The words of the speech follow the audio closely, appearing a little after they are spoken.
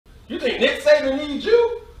You think Nick Saban needs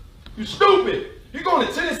you? You stupid. You going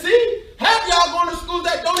to Tennessee? Half y'all going to schools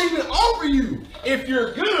that don't even offer you. If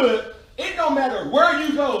you're good, it don't matter where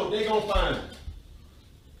you go, they going to find you.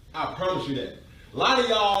 I promise you that. A lot of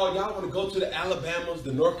y'all want to go to the Alabamas,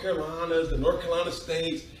 the North Carolinas, the North Carolina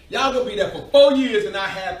States. Y'all going to be there for 4 years and not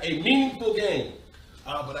have a meaningful game.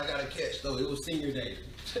 But I got to catch, though. It was senior day.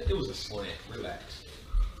 It was a slant. Relax.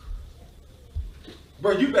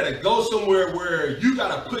 Bro, you better go somewhere where you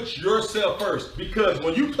got to put yourself first. Because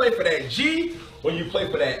when you play for that G, when you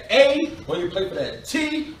play for that A, when you play for that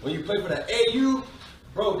T, when you play for that AU,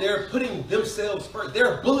 bro, they're putting themselves first.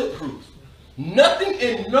 They're bulletproof. Nothing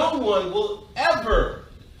and no one will ever,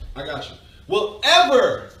 will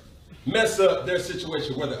ever mess up their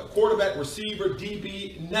situation. Whether a quarterback, receiver,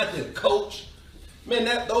 DB, nothing, coach. Man,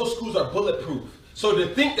 those schools are bulletproof. So to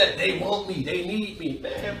think that they want me, they need me,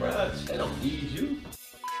 man, bro, they don't need you.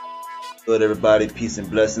 Good, everybody. Peace and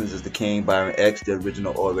blessings. It's the King Byron X, the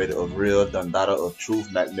original orator of real, Dundada of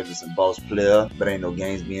truth, magnificent boss player, but ain't no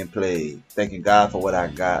games being played. Thanking God for what I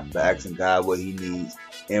got, but asking God what he needs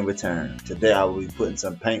in return. Today I will be putting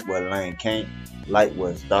some paint where lane can't, light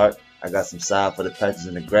where it's dark. I got some side for the patches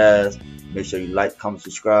in the grass. Make sure you like, comment,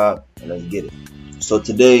 subscribe, and let's get it. So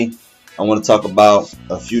today I want to talk about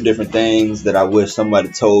a few different things that I wish somebody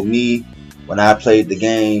told me when I played the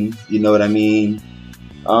game. You know what I mean?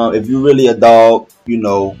 If you're really a dog, you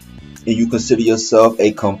know, and you consider yourself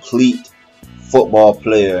a complete football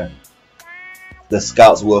player, the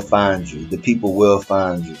scouts will find you. The people will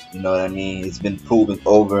find you. You know what I mean? It's been proven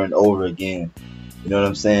over and over again. You know what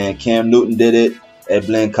I'm saying? Cam Newton did it at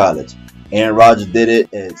Blinn College. Aaron Rodgers did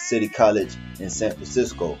it at City College in San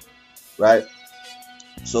Francisco, right?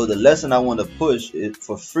 So the lesson I want to push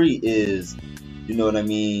for free is, you know what I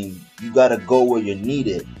mean? You got to go where you're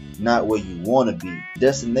needed, not where you want to be.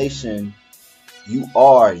 Destination you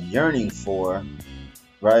are yearning for,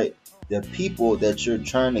 right? The people that you're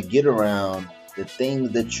trying to get around, the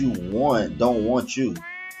things that you want don't want you.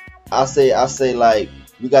 I say like,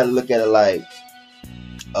 we got to look at it like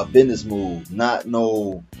a business move, not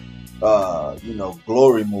no you know,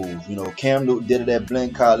 glory move. You know, Cam Newton did it at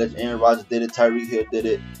Blinn College, Aaron Rodgers did it, Tyreek Hill did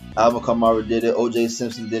it, Alvin Kamara did it, O.J.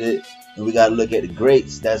 Simpson did it, and we got to look at the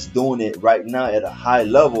greats that's doing it right now at a high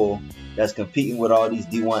level, that's competing with all these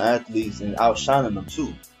D1 athletes and outshining them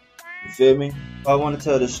too. You feel me? I want to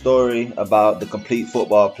tell this story about the complete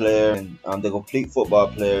football player, and the complete football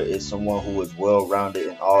player is someone who is well-rounded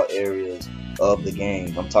in all areas of the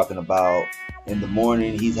game. I'm talking about in the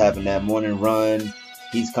morning, he's having that morning run.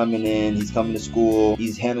 He's coming in, he's coming to school,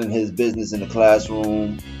 he's handling his business in the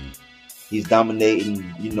classroom, he's dominating,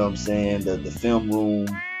 you know what I'm saying, the film room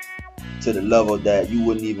to the level that you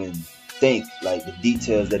wouldn't even think, like the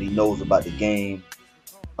details that he knows about the game,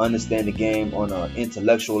 understand the game on an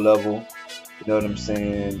intellectual level, you know what I'm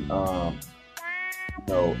saying, you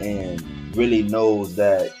know, and really knows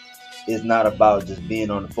that it's not about just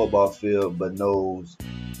being on the football field, but knows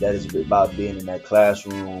that it's about being in that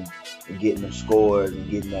classroom and getting them scores and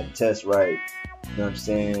getting that test right, you know what I'm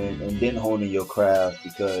saying, and then honing your craft,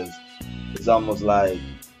 because it's almost like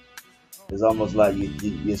you're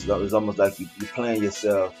playing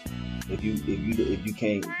yourself if you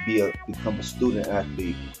can't become a student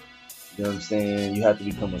athlete. You know what I'm saying? You have to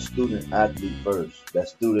become a student athlete first. That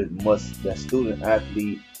student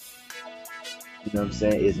athlete, you know what I'm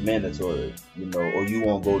saying, is mandatory, you know, or you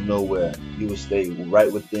won't go nowhere. You will stay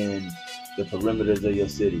right within the perimeters of your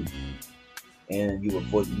city, and you will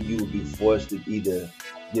be forced to either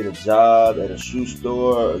get a job at a shoe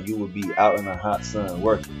store, or you will be out in the hot sun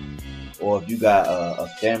working. Or if you got a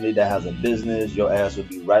family that has a business, your ass will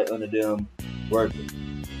be right under them working.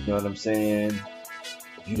 You know what I'm saying?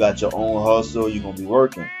 If you got your own hustle, you're gonna be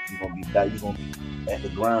working. You're gonna be at the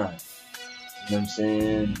grind. You know what I'm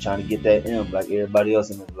saying? Trying to get that M like everybody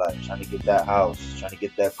else in his life. Trying to get that house. Trying to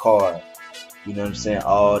get that car. You know what I'm saying?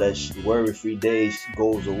 All that worry-free days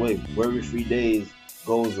goes away. Worry-free days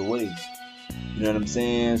goes away. You know what I'm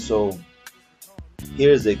saying? So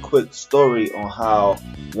here's a quick story on how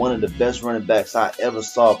one of the best running backs I ever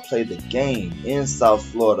saw play the game in South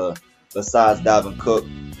Florida, besides Dalvin Cook,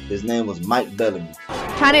 his name was Mike Bellamy.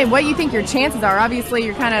 Kind of what you think your chances are. Obviously,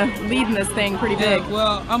 you're kind of leading this thing pretty big.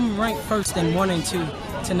 Well, I'm ranked first in 1 and 2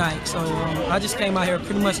 tonight, so I just came out here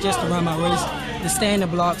pretty much just to run my race, to stay in the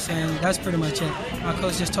blocks, and that's pretty much it. My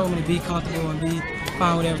coach just told me to be comfortable and be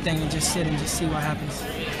fine with everything and just sit and just see what happens.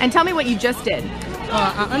 And tell me what you just did.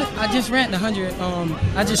 I just ran the 100.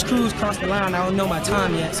 I just cruised across the line. I don't know my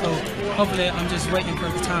time yet, so hopefully I'm just waiting for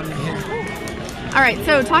the time to hit. All right,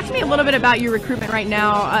 so talk to me a little bit about your recruitment right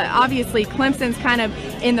now. Obviously, Clemson's kind of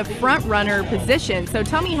in the front runner position. So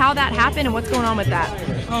tell me how that happened and what's going on with that.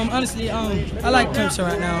 Honestly, I like Clemson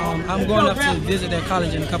right now. I'm going up to visit their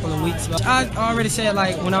college in a couple of weeks. But I already said,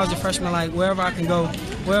 like, when I was a freshman, like, wherever I can go,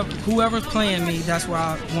 whoever's playing me, that's where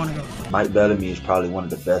I want to go. Mike Bellamy is probably one of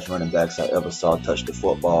the best running backs I ever saw touch the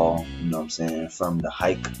football. You know what I'm saying? From the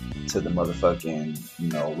hike to the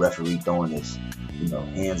motherfucking, referee throwing his,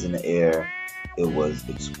 hands in the air. It was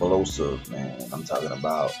explosive, man. I'm talking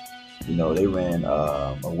about, they ran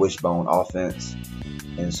a wishbone offense.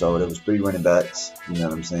 And so there was 3 running backs, you know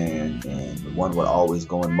what I'm saying? And one would always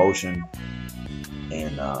go in motion.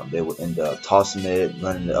 And they would end up tossing it,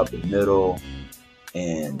 running it up the middle.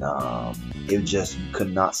 And it just, you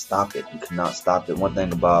could not stop it. You could not stop it. One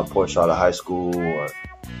thing about Port Charlotte High School or,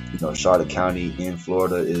 Charlotte County in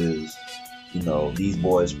Florida is, these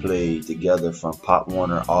boys played together from Pop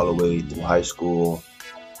Warner all the way through high school.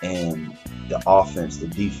 And the offense, the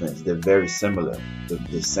defense, they're very similar.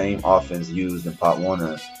 The same offense used in Pop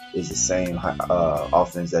Warner is the same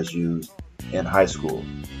offense that's used in high school.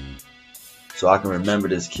 So I can remember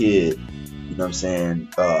this kid, you know what I'm saying?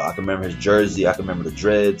 I can remember his jersey. I can remember the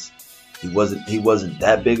dreads. He wasn't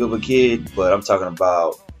that big of a kid, but I'm talking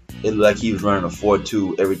about it looked like he was running a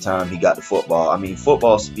 4.2 every time he got the football. I mean,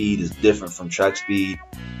 football speed is different from track speed,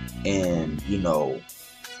 and the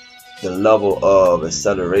level of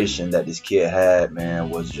acceleration that this kid had,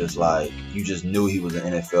 man, was just like, you just knew he was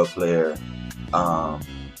an NFL player. As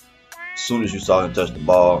soon as you saw him touch the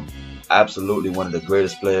ball, absolutely one of the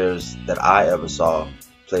greatest players that I ever saw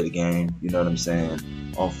play the game. You know what I'm saying?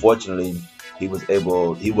 Unfortunately, he wasn't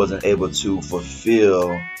able to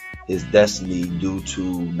fulfill his destiny due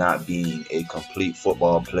to not being a complete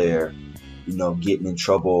football player. Getting in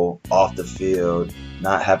trouble off the field,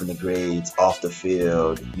 not having the grades off the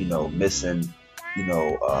field, missing,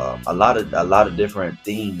 a lot of different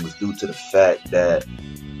things due to the fact that,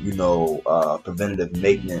 preventative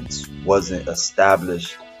maintenance wasn't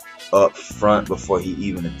established up front before he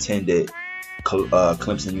even attended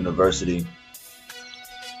Clemson University.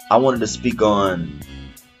 I wanted to speak on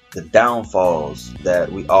the downfalls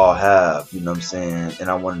that we all have, you know what I'm saying? And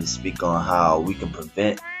I wanted to speak on how we can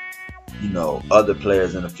prevent other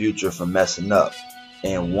players in the future from messing up.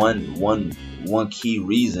 And one key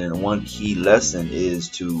reason, one key lesson is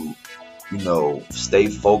to, stay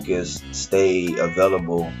focused, stay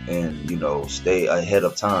available, and, stay ahead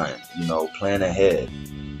of time, plan ahead.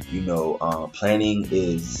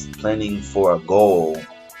 Planning for a goal,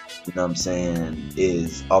 you know what I'm saying,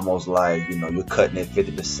 is almost like, you're cutting it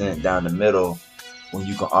 50% down the middle when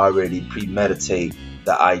you can already premeditate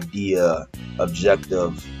the idea,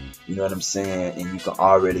 objective, you know what I'm saying, and you can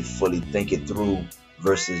already fully think it through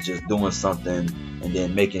versus just doing something and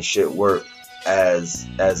then making shit work as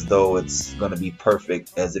though it's gonna be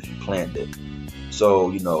perfect as if you planned it. So,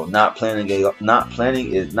 not planning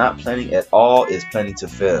at all is planning to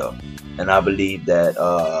fail. And I believe that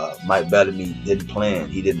Mike Bellamy didn't plan.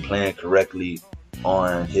 He didn't plan correctly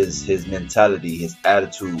on his mentality, his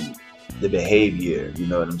attitude, the behavior, you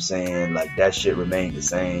know what I'm saying? Like, that shit remained the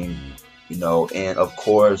same. And of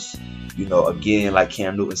course, again, like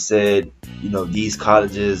Cam Newton said, these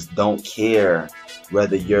colleges don't care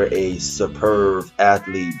whether you're a superb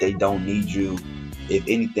athlete. They don't need you. If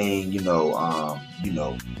anything,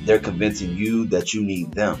 they're convincing you that you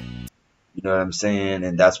need them. You know what I'm saying?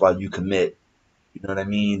 And that's why you commit. You know what I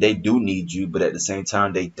mean? They do need you, but at the same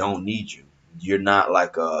time, they don't need you. You're not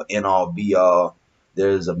like a end all be all.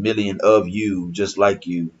 There's a million of you just like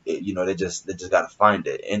you. They just got to find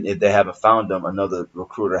it. And if they haven't found them, another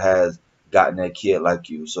recruiter has gotten that kid like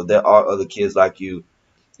you. So there are other kids like you.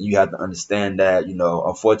 You have to understand that,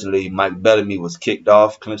 unfortunately, Mike Bellamy was kicked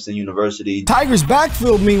off Clemson University. Tigers'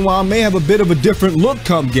 backfield, meanwhile, may have a bit of a different look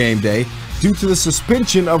come game day due to the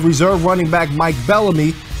suspension of reserve running back Mike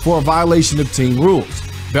Bellamy for a violation of team rules.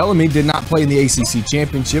 Bellamy did not play in the ACC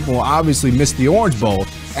Championship and will obviously miss the Orange Bowl.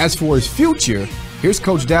 As for his future, here's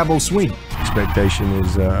Coach Dabo Sweeney. Expectation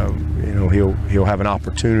is, he'll have an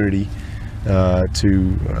opportunity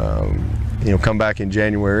to come back in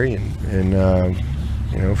January and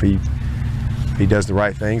if he does the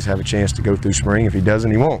right things, have a chance to go through spring. If he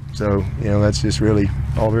doesn't, he won't. So, that's just really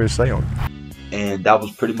all there is to say on it. And that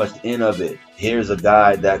was pretty much the end of it. Here's a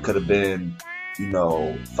guy that could have been,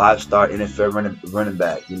 5-star NFL running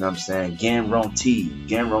back. You know what I'm saying?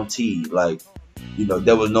 Guarantee. Like,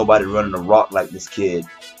 there was nobody running a rock like this kid.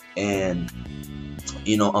 And,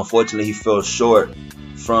 unfortunately, he fell short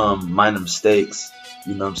from minor mistakes,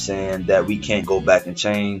 that we can't go back and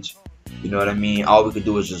change. You know what I mean? All we could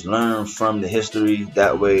do is just learn from the history.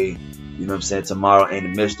 That way, you know what I'm saying, tomorrow ain't a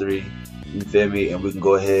mystery. You feel me? And we can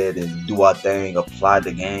go ahead and do our thing, apply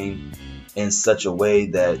the game in such a way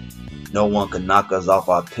that no one can knock us off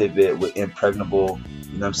our pivot. We're impregnable.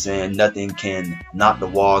 You know what I'm saying? Nothing can knock the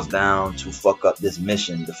walls down to fuck up this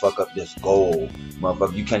mission, to fuck up this goal.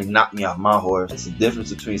 Motherfucker, you can't knock me off my horse. It's the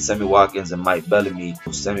difference between Sammy Watkins and Mike Bellamy.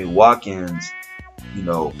 Sammy Watkins, you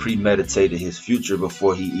know, premeditated his future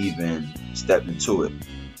before he even stepped into it.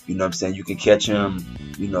 You know what I'm saying? You can catch him,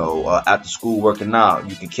 you know, after school working out.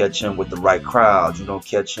 You can catch him with the right crowd. You don't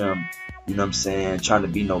catch him, you know what I'm saying, trying to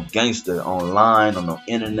be no gangster online, on the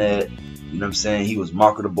internet. You know what I'm saying? He was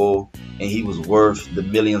marketable, and he was worth the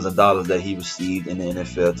millions of dollars that he received in the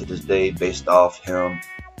NFL to this day based off him,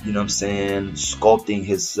 you know what I'm saying, sculpting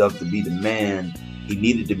himself to be the man he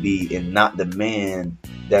needed to be, and not the man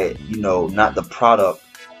that, you know, not the product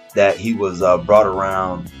that he was brought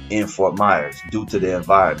around in Fort Myers due to the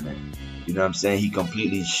environment. You know what I'm saying? He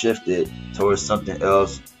completely shifted towards something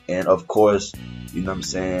else. And of course, you know what I'm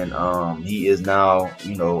saying, he is now,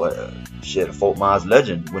 you know, a Fort Myers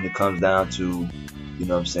legend when it comes down to, you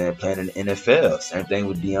know what I'm saying, playing in the NFL. Same thing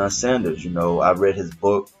with Deion Sanders. You know, I read his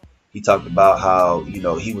book. He talked about how, you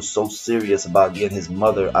know, he was so serious about getting his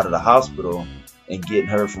mother out of the hospital and getting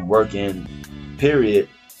her from working, period,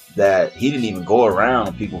 that he didn't even go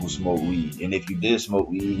around people who smoke weed. And if you did smoke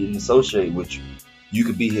weed, he didn't associate with you. You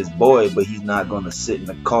could be his boy, but he's not going to sit in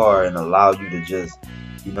the car and allow you to just,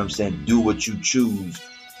 you know what I'm saying, do what you choose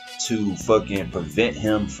to fucking prevent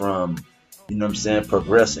him from, you know what I'm saying,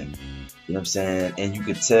 progressing. You know what I'm saying? And you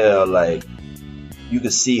could tell, like, you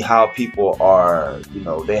could see how people are, you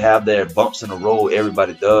know, they have their bumps in the road,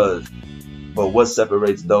 everybody does. But what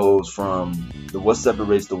separates those from, what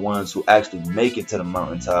separates the ones who actually make it to the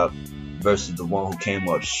mountaintop versus the one who came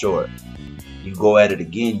up short? You go at it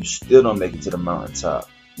again, you still don't make it to the mountaintop,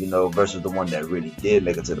 you know, versus the one that really did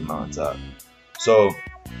make it to the mountaintop. So,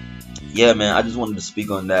 yeah, man, I just wanted to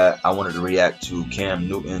speak on that. I wanted to react to Cam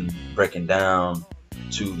Newton breaking down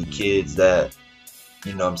to the kids that,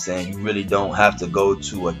 you know what I'm saying, you really don't have to go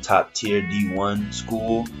to a top tier D1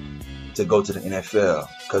 school to go to the NFL.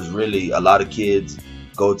 Because really, a lot of kids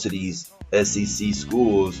go to these SEC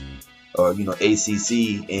schools or, you know,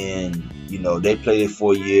 ACC, and, you know, they play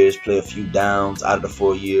 4 years, play a few downs out of the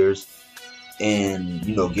 4 years, and,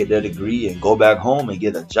 you know, get their degree and go back home and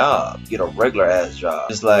get a job, get a regular ass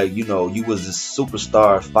job. It's like, you know, you was this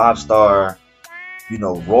superstar, 5-star, you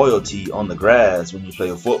know, royalty on the grass when you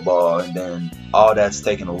play football, and then all that's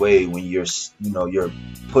taken away when you're, you know, you're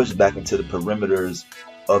pushed back into the perimeters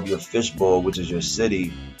of your fishbowl, which is your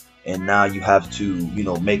city, and now you have to, you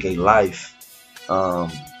know, make a life,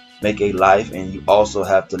 and you also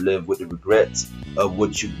have to live with the regrets of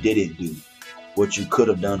what you didn't do, what you could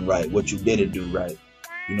have done right, what you didn't do right.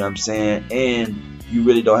 You know what I'm saying? And you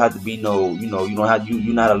really don't have to be no, you know, you don't have,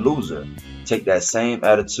 you're not a loser. Take that same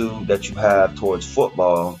attitude that you have towards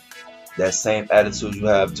football, that same attitude you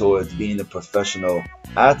have towards being a professional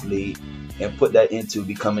athlete, and put that into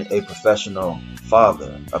becoming a professional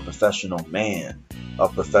father, a professional man, a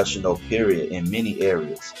professional period in many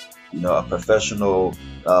areas. You know, a professional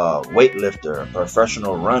weightlifter, a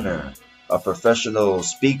professional runner, a professional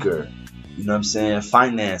speaker, you know what I'm saying,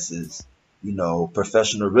 finances, you know,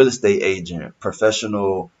 professional real estate agent,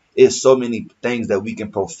 professional. It's so many things that we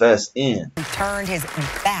can profess in. He turned his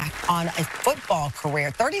back on a football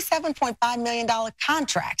career, $37.5 million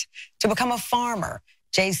contract to become a farmer.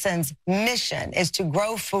 Jason's mission is to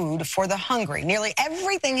grow food for the hungry. Nearly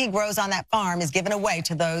everything he grows on that farm is given away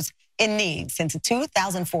to those in need. Since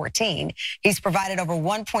 2014, he's provided over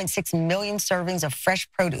 1.6 million servings of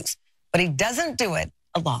fresh produce, but he doesn't do it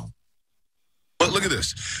alone. But look at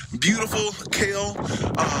this. Beautiful kale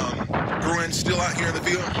growing still out here in the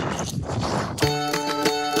field.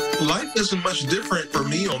 Life isn't much different for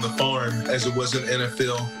me on the farm as it was in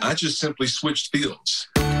NFL. I just simply switched fields.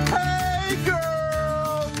 Hey,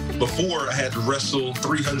 girl! Before, I had to wrestle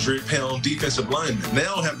 300-pound defensive linemen.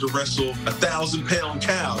 Now I have to wrestle 1,000-pound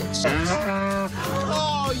cows.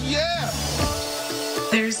 Oh, yeah!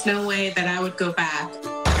 There's no way that I would go back.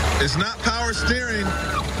 It's not power steering.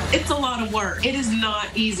 It's a lot of work. It is not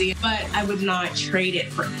easy, but I would not trade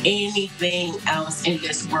it for anything else in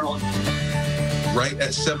this world. Right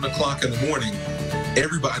at 7 o'clock in the morning,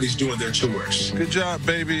 everybody's doing their chores. Good job,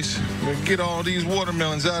 babies. We'll get all these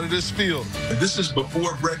watermelons out of this field. This is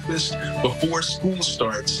before breakfast, before school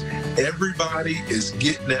starts. Everybody is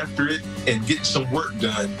getting after it and getting some work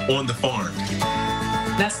done on the farm.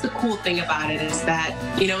 That's the cool thing about it, is that,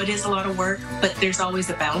 you know, it is a lot of work, but there's always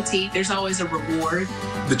a bounty. There's always a reward.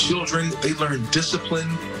 The children, they learn discipline,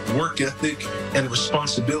 work ethic, and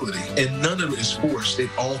responsibility. And none of it is forced. It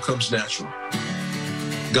all comes natural.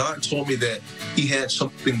 God told me that he had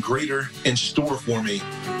something greater in store for me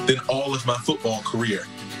than all of my football career.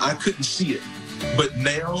 I couldn't see it. But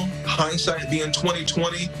now, hindsight being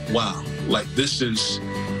 2020, wow, like this is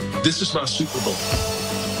my Super Bowl.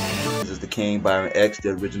 This is the King Byron X, the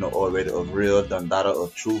original orator of real, Dundada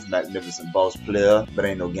of truth, magnificent boss player, but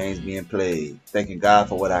ain't no games being played. Thanking God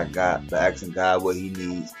for what I got, but asking God what he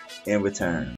needs in return.